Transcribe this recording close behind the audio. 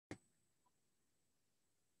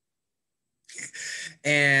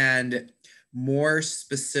And more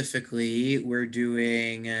specifically, we're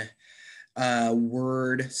doing a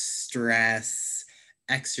word stress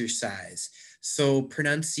exercise. So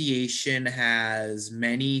pronunciation has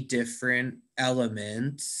many different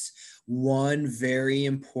elements. One very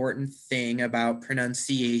important thing about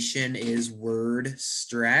pronunciation is word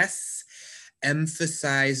stress,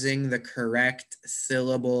 emphasizing the correct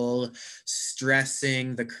syllable,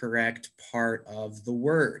 stressing the correct part of the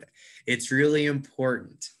word. It's really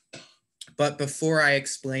important. But before I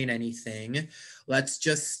explain anything, let's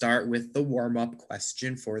just start with the warm-up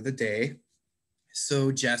question for the day.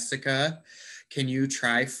 So Jessica, can you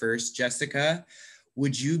try first? Jessica,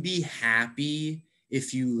 would you be happy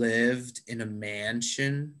if you lived in a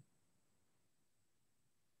mansion?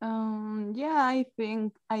 Yeah,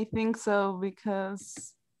 I think so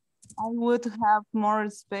because I would have more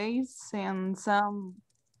space and some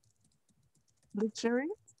luxury.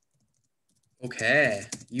 Okay,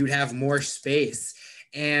 you'd have more space.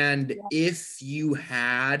 And Yeah, if you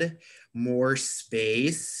had more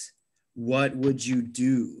space, what would you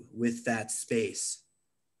do with that space?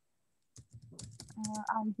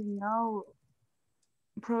 I don't know.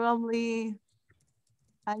 Probably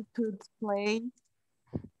I could play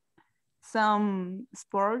some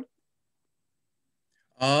sport.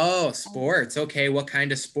 Oh, Um, sports. Okay, what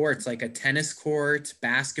kind of sports? Like a tennis court,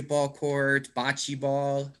 basketball court, bocce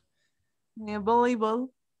ball, yeah, volleyball.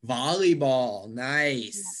 volleyball. Yeah,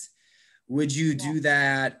 Nice. Would you yeah. do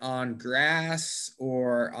that on grass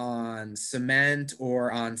or on cement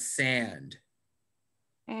or on sand?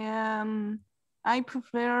 And I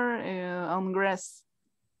prefer on grass.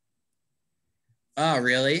 Oh,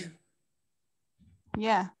 really?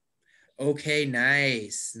 Yeah. Okay,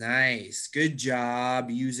 nice, nice. Good job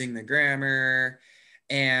using the grammar.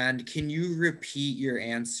 And can you repeat your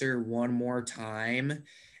answer one more time?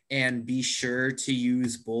 And be sure to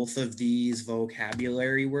use both of these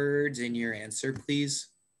vocabulary words in your answer, please.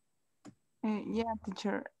 Yeah,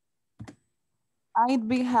 teacher. I'd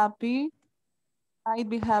be happy. I'd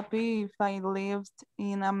be happy if I lived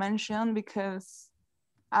in a mansion because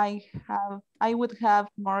I would have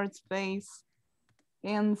more space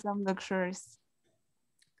and some luxuries.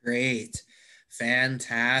 Great.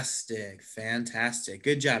 Fantastic. Fantastic.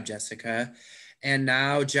 Good job, Jessica. And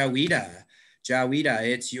now, Jawida. Jawida,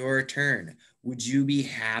 it's your turn. Would you be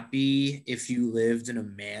happy if you lived in a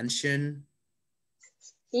mansion?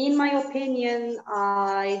 In my opinion,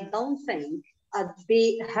 I don't think I'd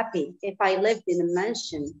be happy if I lived in a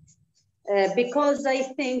mansion because I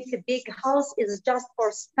think a big house is just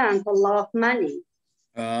for spend a lot of money.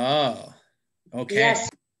 Oh, okay. Yes,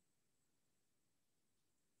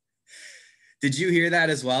 Did you hear that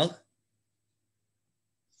as well?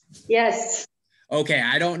 yes. Okay,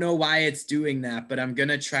 I don't know why it's doing that, but I'm going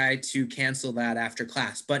to try to cancel that after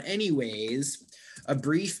class. But, anyways, a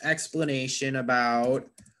brief explanation about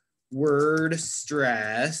word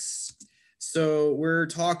stress. So, we're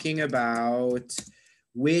talking about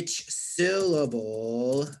which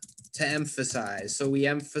syllable to emphasize. So, we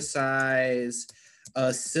emphasize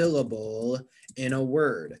a syllable in a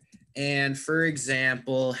word. And for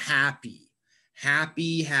example, happy.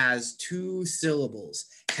 Happy has two syllables,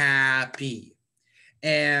 happy.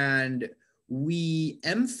 And we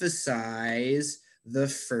emphasize the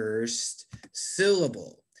first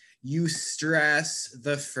syllable. You stress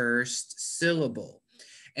the first syllable.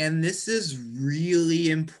 And this is really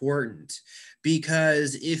important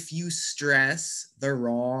because if you stress the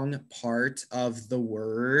wrong part of the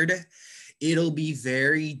word, it'll be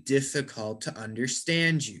very difficult to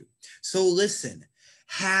understand you. So listen,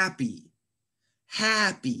 happy,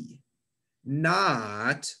 happy,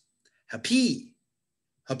 not happy,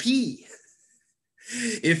 happy.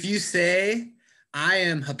 If you say, I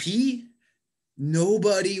am happy,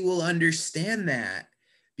 nobody will understand that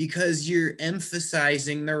because you're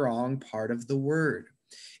emphasizing the wrong part of the word.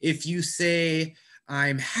 If you say,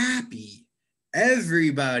 I'm happy,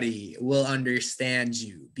 everybody will understand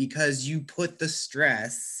you because you put the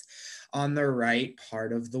stress on the right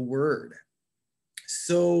part of the word.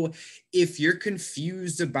 So if you're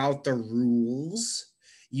confused about the rules,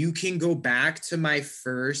 you can go back to my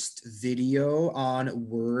first video on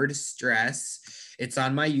word stress. It's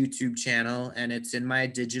on my YouTube channel and it's in my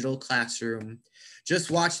digital classroom. Just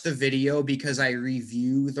watch the video because I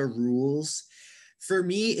review the rules. For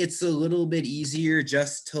me, it's a little bit easier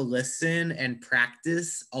just to listen and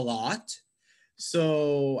practice a lot.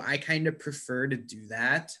 So I kind of prefer to do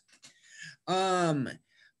that. Um,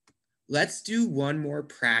 let's do one more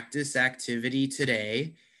practice activity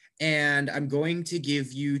today. And I'm going to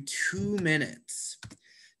give you 2 minutes,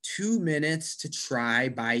 2 minutes to try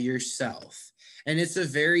by yourself. And it's a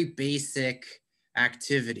very basic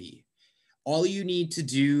activity. All you need to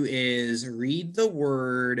do is read the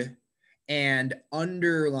word and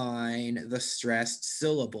underline the stressed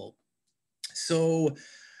syllable. So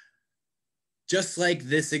just like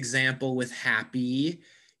this example with happy,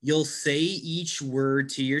 you'll say each word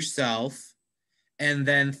to yourself and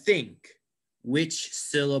then think which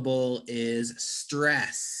syllable is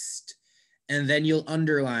stressed. And then you'll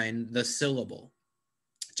underline the syllable,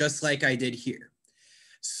 just like I did here.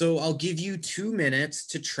 So I'll give you 2 minutes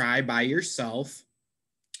to try by yourself.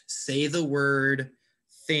 Say the word,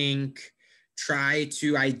 think, try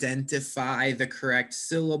to identify the correct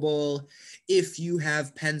syllable. If you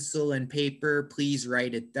have pencil and paper, please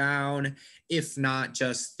write it down. If not,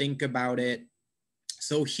 just think about it.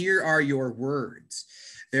 So here are your words.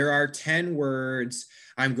 There are 10 words.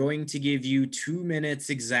 I'm going to give you 2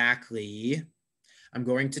 minutes exactly. I'm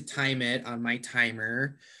going to time it on my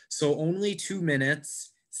timer. So only 2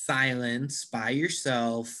 minutes, silence by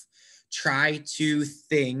yourself. Try to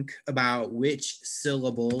think about which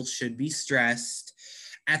syllable should be stressed.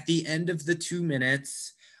 At the end of the 2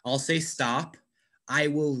 minutes, I'll say stop. I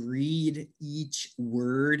will read each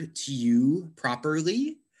word to you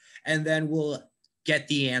properly, and then we'll get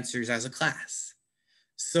the answers as a class.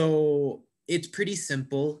 So it's pretty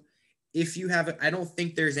simple. If you have, I don't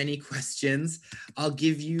think there's any questions. I'll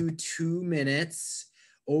give you 2 minutes,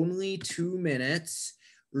 only 2 minutes.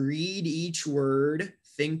 Read each word,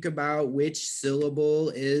 think about which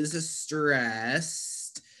syllable is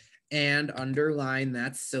stressed, and underline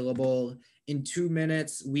that syllable. In 2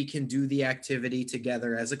 minutes, we can do the activity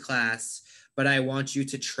together as a class, but I want you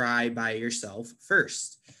to try by yourself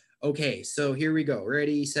first. Okay, so here we go.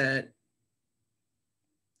 Ready, set,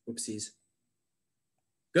 whoopsies.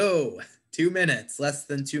 Go. 2 minutes, less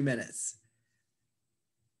than 2 minutes.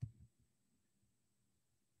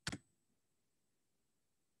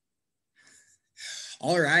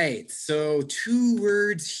 All right, so 2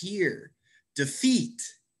 words here. Defeat,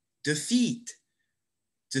 defeat,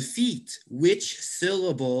 defeat. Which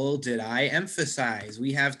syllable did I emphasize?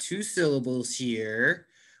 We have 2 syllables here.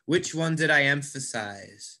 Which one did I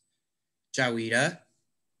emphasize? Jawida?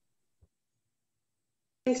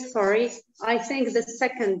 Sorry, I think the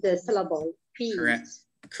second syllable, feet. Correct.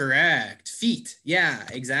 Correct. Feet. Yeah,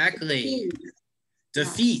 exactly. Feet.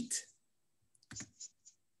 Defeat.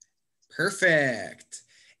 Perfect.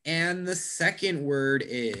 And the second word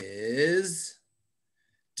is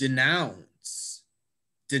denounce.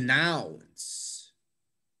 Denounce.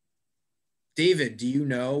 David, do you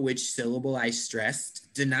know which syllable I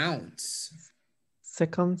stressed? Denounce.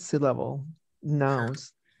 Second syllable,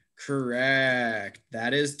 nouns. Correct.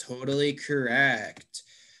 That is totally correct.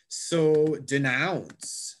 So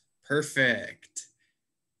denounce. Perfect.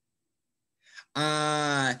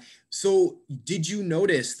 So did you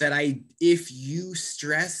notice that if you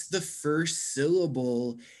stress the first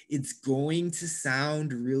syllable, it's going to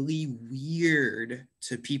sound really weird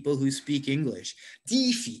to people who speak English.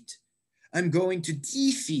 Defeat. I'm going to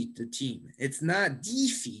defeat the team. It's not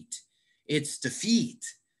defeat, it's defeat.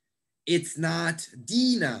 It's not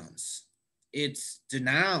denounce, it's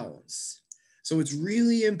denounce. So it's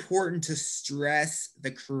really important to stress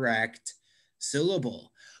the correct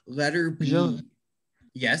syllable. Letter B. John,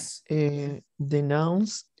 yes?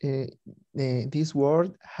 denounce, this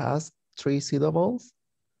word has 3 syllables?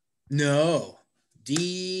 No,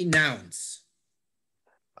 denounce.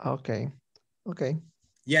 Okay, okay.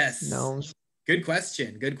 Yes. Nouns. Good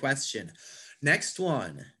question, good question. Next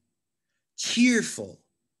one, cheerful,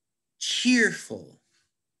 cheerful.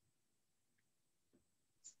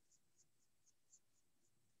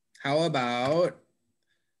 How about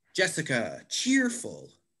Jessica, cheerful?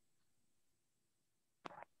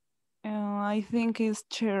 I think it's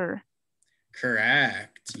chair.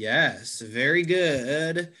 Correct. Yes. Very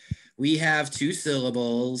good. We have 2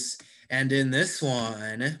 syllables. And in this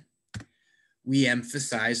one, we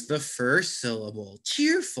emphasize the first syllable,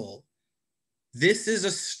 cheerful. This is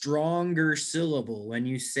a stronger syllable when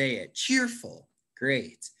you say it, cheerful.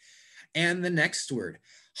 Great. And the next word,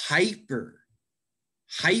 hyper,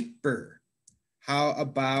 hyper. How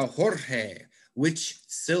about Jorge? Which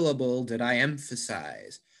syllable did I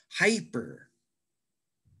emphasize? Hyper.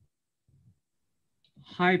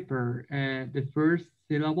 Hyper, the first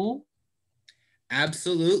syllable.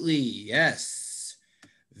 Absolutely, yes.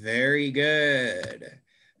 Very good.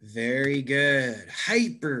 Very good.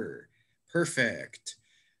 Hyper. Perfect.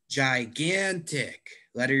 Gigantic.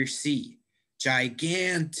 Letter C.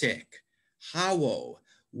 Gigantic. Howo.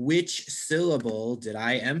 Which syllable did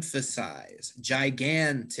I emphasize?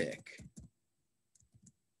 Gigantic.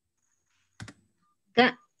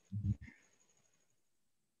 Ga.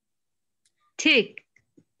 Gigantic.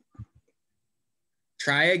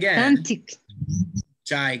 Try again. Gigantic.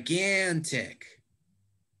 Gigantic.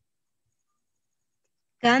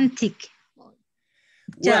 Gigantic.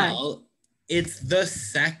 Well, it's the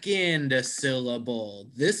second syllable.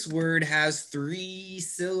 This word has 3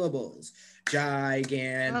 syllables.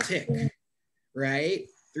 Gigantic, Okay. right?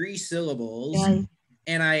 3 syllables. Yeah.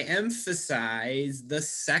 And I emphasize the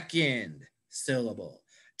second syllable.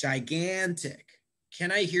 Gigantic.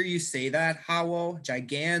 Can I hear you say that, Howell?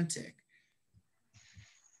 Gigantic.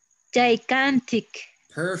 Gigantic.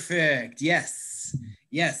 Perfect. Yes.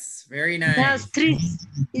 Yes. Very It has nice.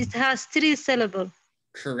 it has 3 syllables.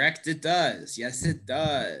 Correct, it does. Yes, it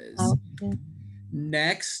does. Okay.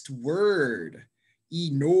 Next word.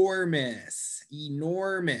 Enormous.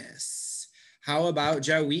 Enormous. How about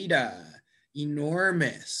Jawida?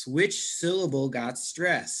 Enormous. Which syllable got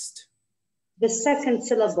stressed? The second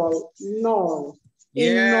syllable, nor.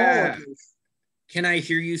 Yeah. Enormous. Can I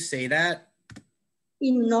hear you say that?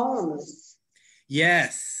 Enormous.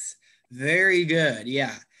 Yes. Very good.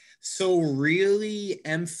 Yeah. So really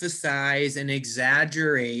emphasize and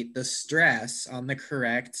exaggerate the stress on the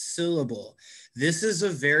correct syllable. This is a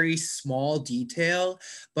very small detail,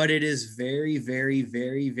 but it is very, very,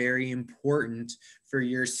 very, very important for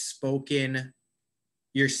your spoken,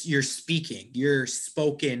 your speaking, your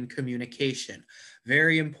spoken communication.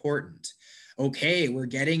 Very important. Okay, we're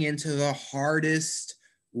getting into the hardest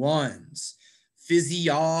ones.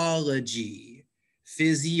 Physiology.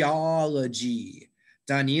 Physiology.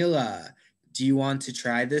 Daniela, do you want to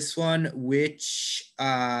try this one? Which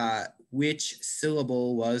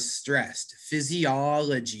syllable was stressed?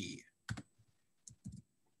 Physiology.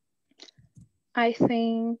 I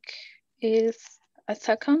think is a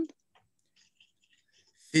second.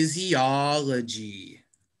 Physiology.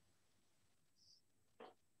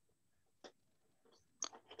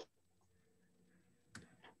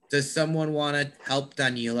 Does someone want to help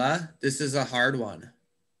Daniela? This is a hard one.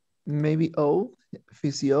 Maybe O,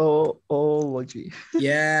 physiology.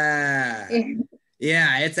 Yeah.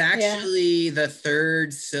 Yeah, it's actually the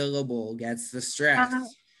third syllable gets the stress.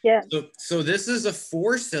 Yeah. So this is a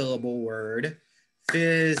 4-syllable word,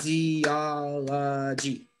 physiology.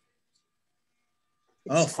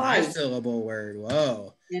 Oh, 5-syllable word.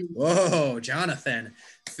 Whoa. Whoa, Jonathan.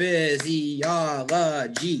 Physiology.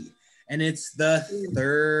 And it's the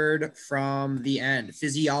third from the end.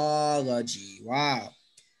 Physiology. Wow.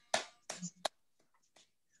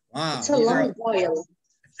 Wow. It's a long while.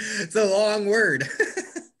 It's a long word.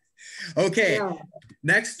 Okay. Yeah.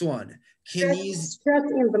 Next one. Stress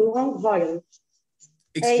in the long vowel.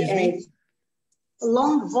 Excuse me?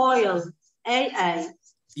 Long vowel. AA.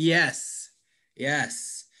 Yes.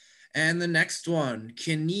 Yes. And the next one.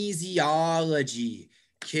 Kinesiology.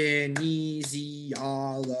 Kinesiology.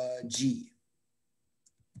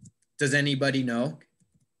 Does anybody know?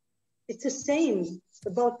 It's the same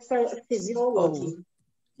about physiology. Oh.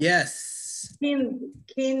 Yes.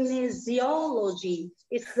 Kinesiology.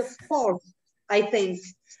 It's the 4th, I think.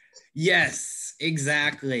 Yes,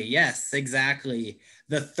 exactly. Yes, exactly.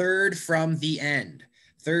 The third from the end.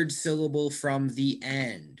 Third syllable from the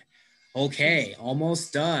end. Okay,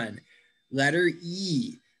 almost done. Letter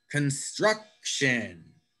E. Construction.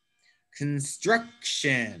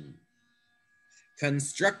 Construction.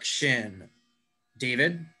 Construction.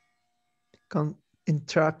 David?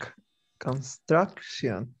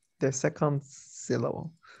 Construction, the second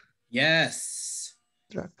syllable. Yes.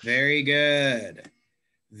 Very good.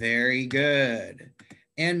 Very good.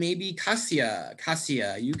 And maybe Cassia.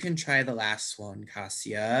 Cassia, you can try the last one,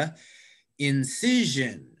 Cassia.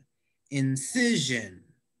 Incision. Incision.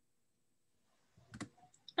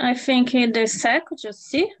 I think the second, just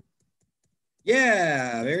see.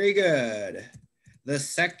 Yeah, very good. The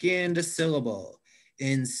second syllable.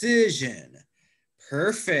 Incision.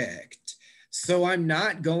 Perfect. So I'm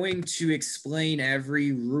not going to explain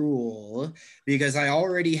every rule because I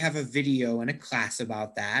already have a video and a class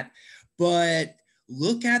about that, but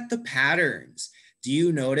look at the patterns. Do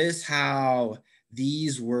you notice how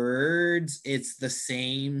these words, it's the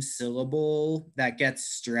same syllable that gets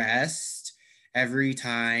stressed every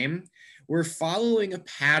time? We're following a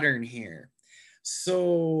pattern here.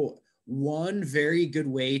 So one very good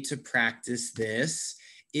way to practice this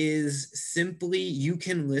is simply you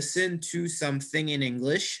can listen to something in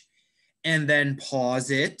English and then pause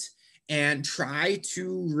it and try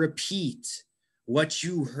to repeat what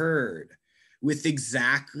you heard with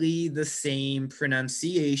exactly the same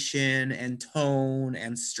pronunciation and tone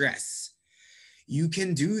and stress. You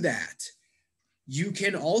can do that. You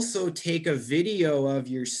can also take a video of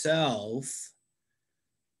yourself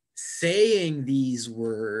saying these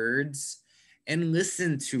words and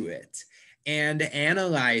listen to it and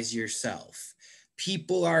analyze yourself.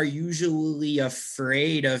 People are usually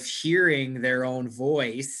afraid of hearing their own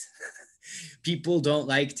voice. People don't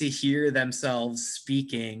like to hear themselves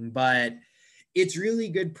speaking, but it's really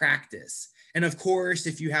good practice. And of course,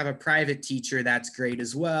 if you have a private teacher, that's great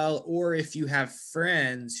as well, or if you have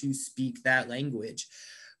friends who speak that language.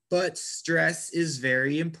 But stress is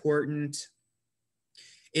very important.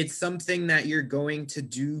 It's something that you're going to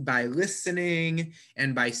do by listening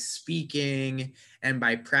and by speaking and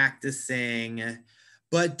by practicing.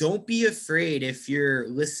 But don't be afraid if you're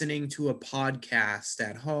listening to a podcast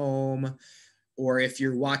at home or if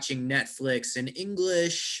you're watching Netflix in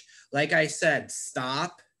English. Like I said,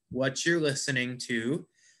 stop what you're listening to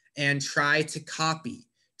and try to copy.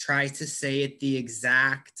 Try to say it the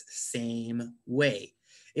exact same way.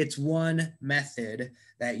 It's one method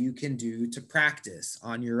that you can do to practice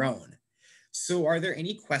on your own. So are there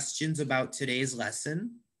any questions about today's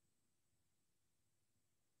lesson?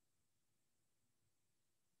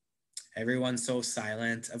 Everyone's so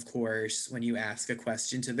silent, of course, when you ask a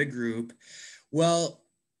question to the group. Well,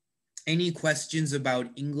 any questions about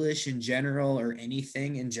English in general or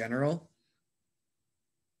anything in general?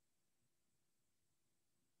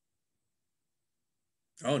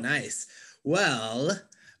 Oh, nice. Well,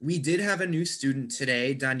 we did have a new student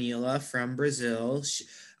today, Daniela from Brazil.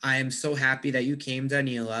 I am so happy that you came,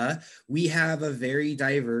 Daniela. We have a very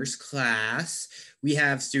diverse class. We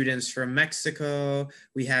have students from Mexico.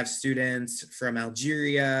 We have students from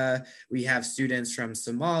Algeria. We have students from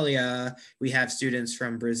Somalia. We have students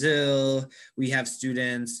from Brazil. We have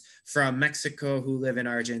students from Mexico who live in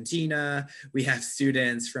Argentina. We have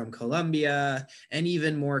students from Colombia and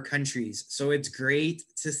even more countries. So it's great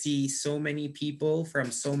to see so many people from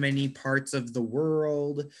so many parts of the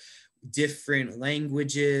world, different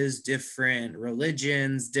languages, different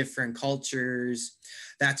religions, different cultures.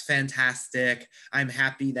 That's fantastic. I'm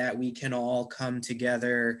happy that we can all come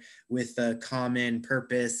together with the common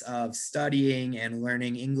purpose of studying and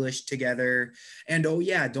learning English together. And oh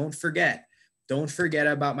yeah, don't forget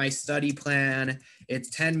about my study plan. It's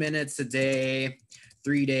 10 minutes a day,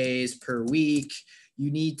 3 days per week. You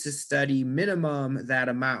need to study minimum that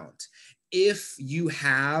amount. If you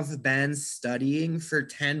have been studying for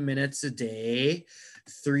 10 minutes a day,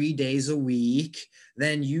 3 days a week,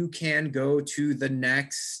 then you can go to the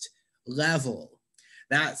next level.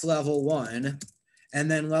 That's level 1. And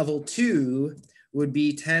then level 2 would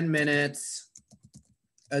be 10 minutes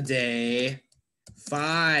a day,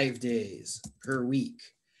 5 days per week.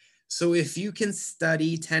 So if you can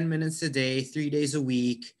study 10 minutes a day, 3 days a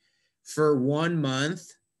week for 1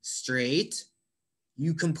 month straight,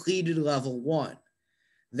 you completed level 1.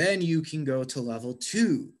 Then you can go to level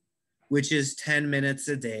 2, which is 10 minutes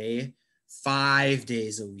a day, 5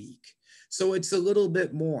 days a week. So it's a little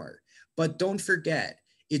bit more, but don't forget,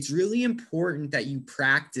 it's really important that you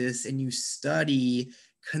practice and you study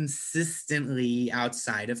consistently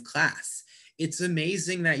outside of class. It's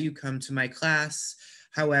amazing that you come to my class.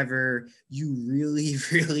 However, you really,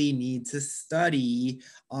 really need to study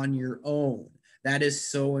on your own. That is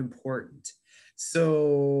so important.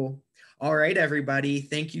 So, all right, everybody,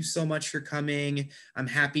 thank you so much for coming. I'm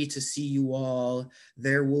happy to see you all.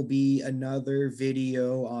 There will be another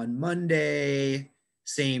video on Monday,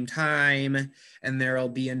 same time, and there'll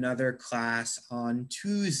be another class on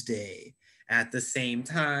Tuesday at the same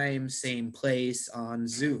time, same place on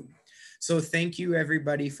Zoom. So thank you,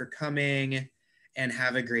 everybody, for coming, and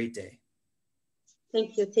have a great day.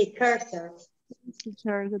 Thank you. Take care, sir.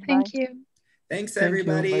 Teacher, goodbye. Thank you. Thanks, Thank you.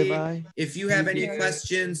 everybody. Bye-bye. If you have Thank any you.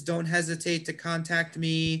 questions, don't hesitate to contact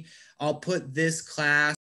me. I'll put this class